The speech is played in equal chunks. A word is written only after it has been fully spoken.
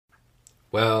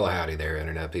Well, howdy there,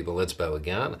 Internet people. It's Bo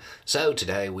again. So,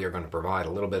 today we are going to provide a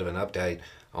little bit of an update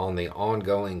on the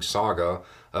ongoing saga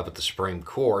up at the Supreme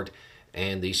Court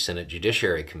and the Senate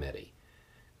Judiciary Committee,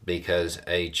 because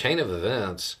a chain of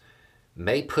events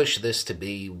may push this to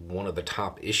be one of the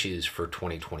top issues for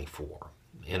 2024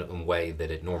 in a way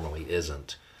that it normally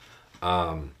isn't.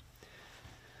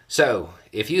 So,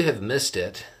 if you have missed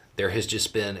it, there has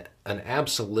just been an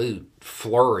absolute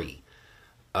flurry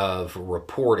of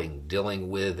reporting dealing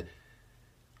with,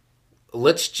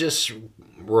 let's just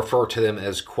refer to them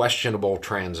as questionable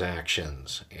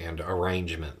transactions and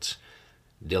arrangements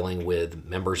dealing with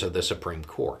members of the Supreme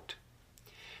Court.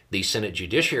 The Senate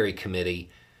Judiciary Committee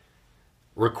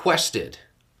requested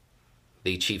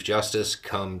the Chief Justice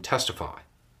come testify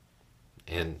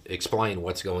and explain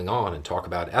what's going on and talk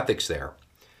about ethics there.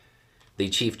 The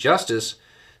Chief Justice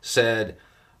said,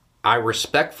 "I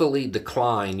respectfully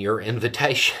decline your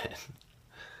invitation."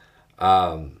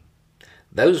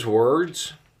 Those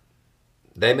words,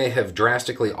 they may have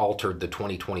drastically altered the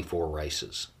 2024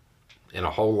 races in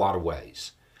a whole lot of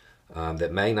ways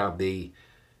that may not be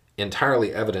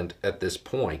entirely evident at this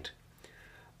point.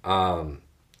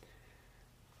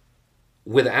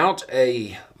 Without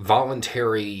a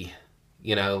voluntary,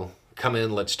 come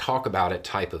in, let's talk about it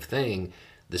type of thing,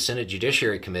 the Senate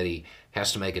Judiciary Committee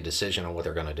has to make a decision on what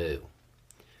they're going to do.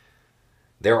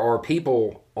 There are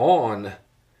people on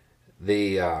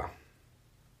the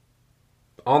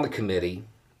committee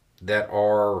that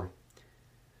are,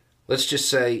 let's just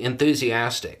say,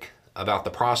 enthusiastic about the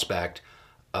prospect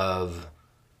of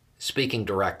speaking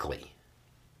directly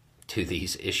to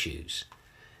these issues.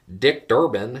 Dick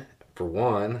Durbin, for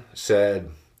one,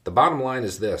 said, "The bottom line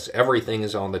is this: everything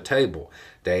is on the table.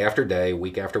 Day after day,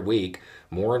 week after week,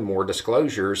 more and more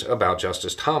disclosures about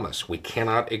Justice Thomas. We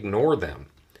cannot ignore them."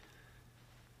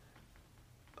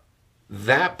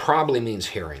 That probably means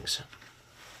hearings.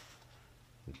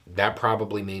 That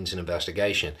probably means an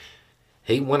investigation.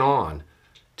 He went on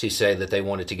to say that they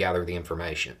wanted to gather the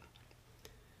information.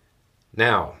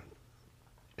 Now,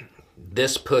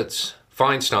 this puts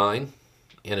Feinstein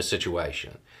in a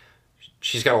situation.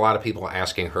 She's got a lot of people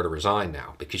asking her to resign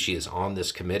now because she is on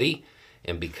this committee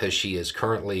and because she is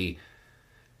currently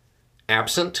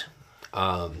absent.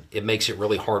 It makes it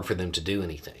really hard for them to do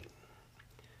anything.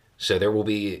 So there will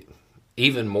be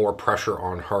even more pressure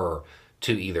on her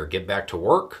to either get back to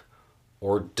work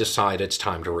or decide it's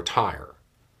time to retire.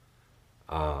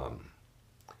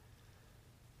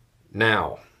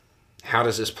 Now, how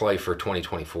does this play for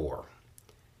 2024?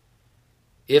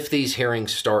 If these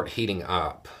hearings start heating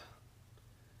up,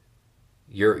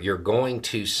 you're going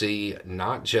to see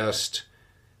not just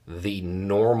the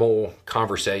normal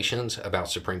conversations about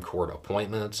Supreme Court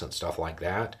appointments and stuff like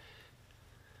that.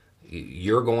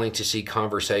 You're going to see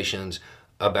conversations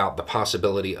about the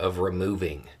possibility of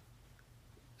removing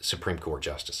Supreme Court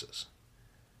justices.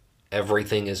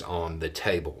 Everything is on the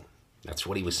table. That's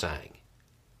what he was saying.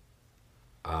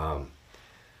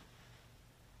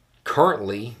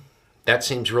 Currently, that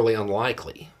seems really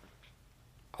unlikely.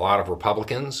 A lot of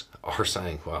Republicans are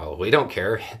saying, well, we don't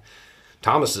care.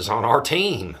 Thomas is on our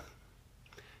team.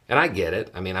 And I get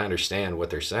it. I mean, I understand what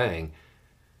they're saying.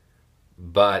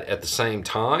 But at the same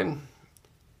time,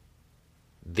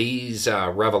 these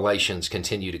revelations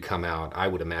continue to come out. I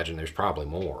would imagine there's probably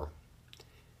more.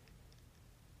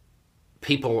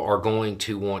 People are going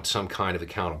to want some kind of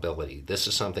accountability. This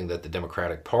is something that the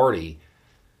Democratic Party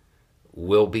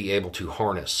will be able to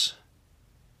harness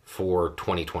for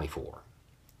 2024.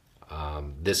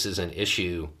 This is an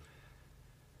issue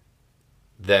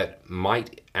that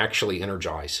might actually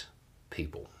energize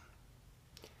people.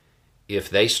 If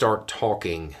they start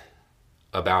talking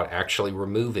about actually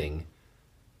removing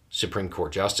Supreme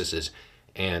Court justices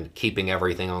and keeping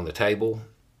everything on the table,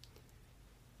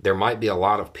 there might be a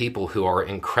lot of people who are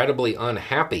incredibly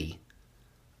unhappy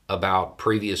about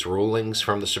previous rulings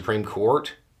from the Supreme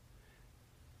Court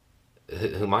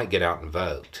who might get out and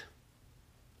vote.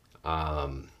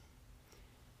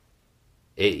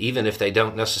 Even if they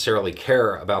don't necessarily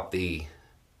care about the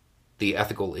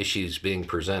ethical issues being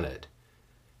presented,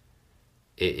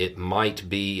 it might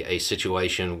be a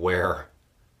situation where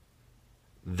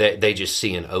they just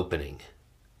see an opening.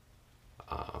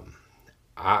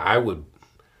 I would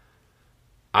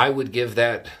give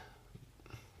that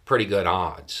pretty good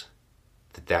odds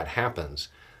that happens,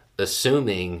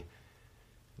 assuming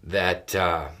that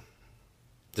the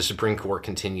Supreme Court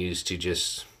continues to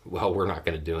just, well, we're not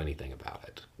going to do anything about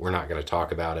it. We're not going to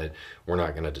talk about it. We're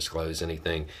not going to disclose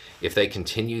anything. If they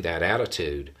continue that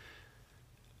attitude,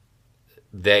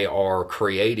 they are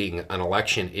creating an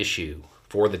election issue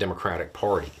for the Democratic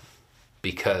Party,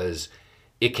 because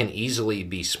it can easily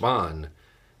be spun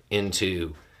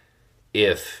into,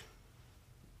 if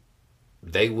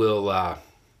they will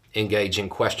engage in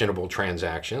questionable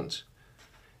transactions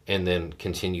and then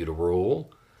continue to rule,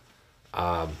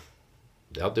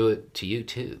 they'll do it to you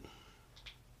too.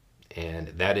 And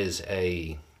that is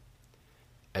a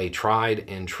tried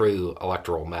and true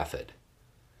electoral method.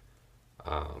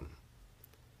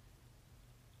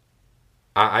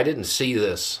 I didn't see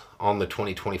this on the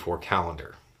 2024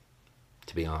 calendar,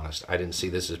 to be honest. I didn't see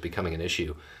this as becoming an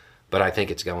issue, but I think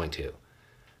it's going to,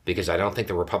 because I don't think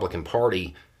the Republican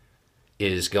Party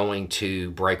is going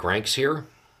to break ranks here,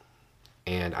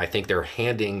 and I think they're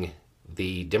handing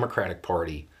the Democratic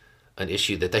Party an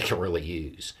issue that they can really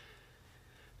use,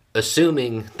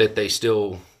 assuming that they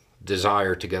still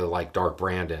desire to go like Dark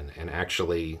Brandon and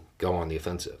actually go on the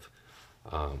offensive.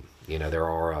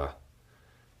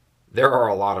 There are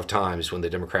a lot of times when the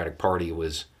Democratic Party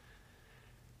was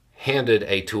handed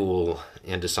a tool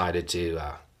and decided to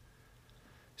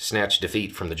snatch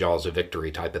defeat from the jaws of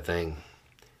victory type of thing.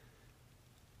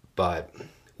 But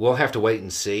we'll have to wait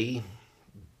and see.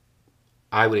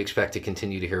 I would expect to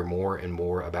continue to hear more and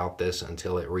more about this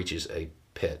until it reaches a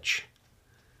pitch.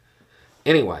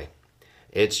 Anyway,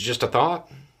 it's just a thought.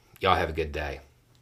 Y'all have a good day.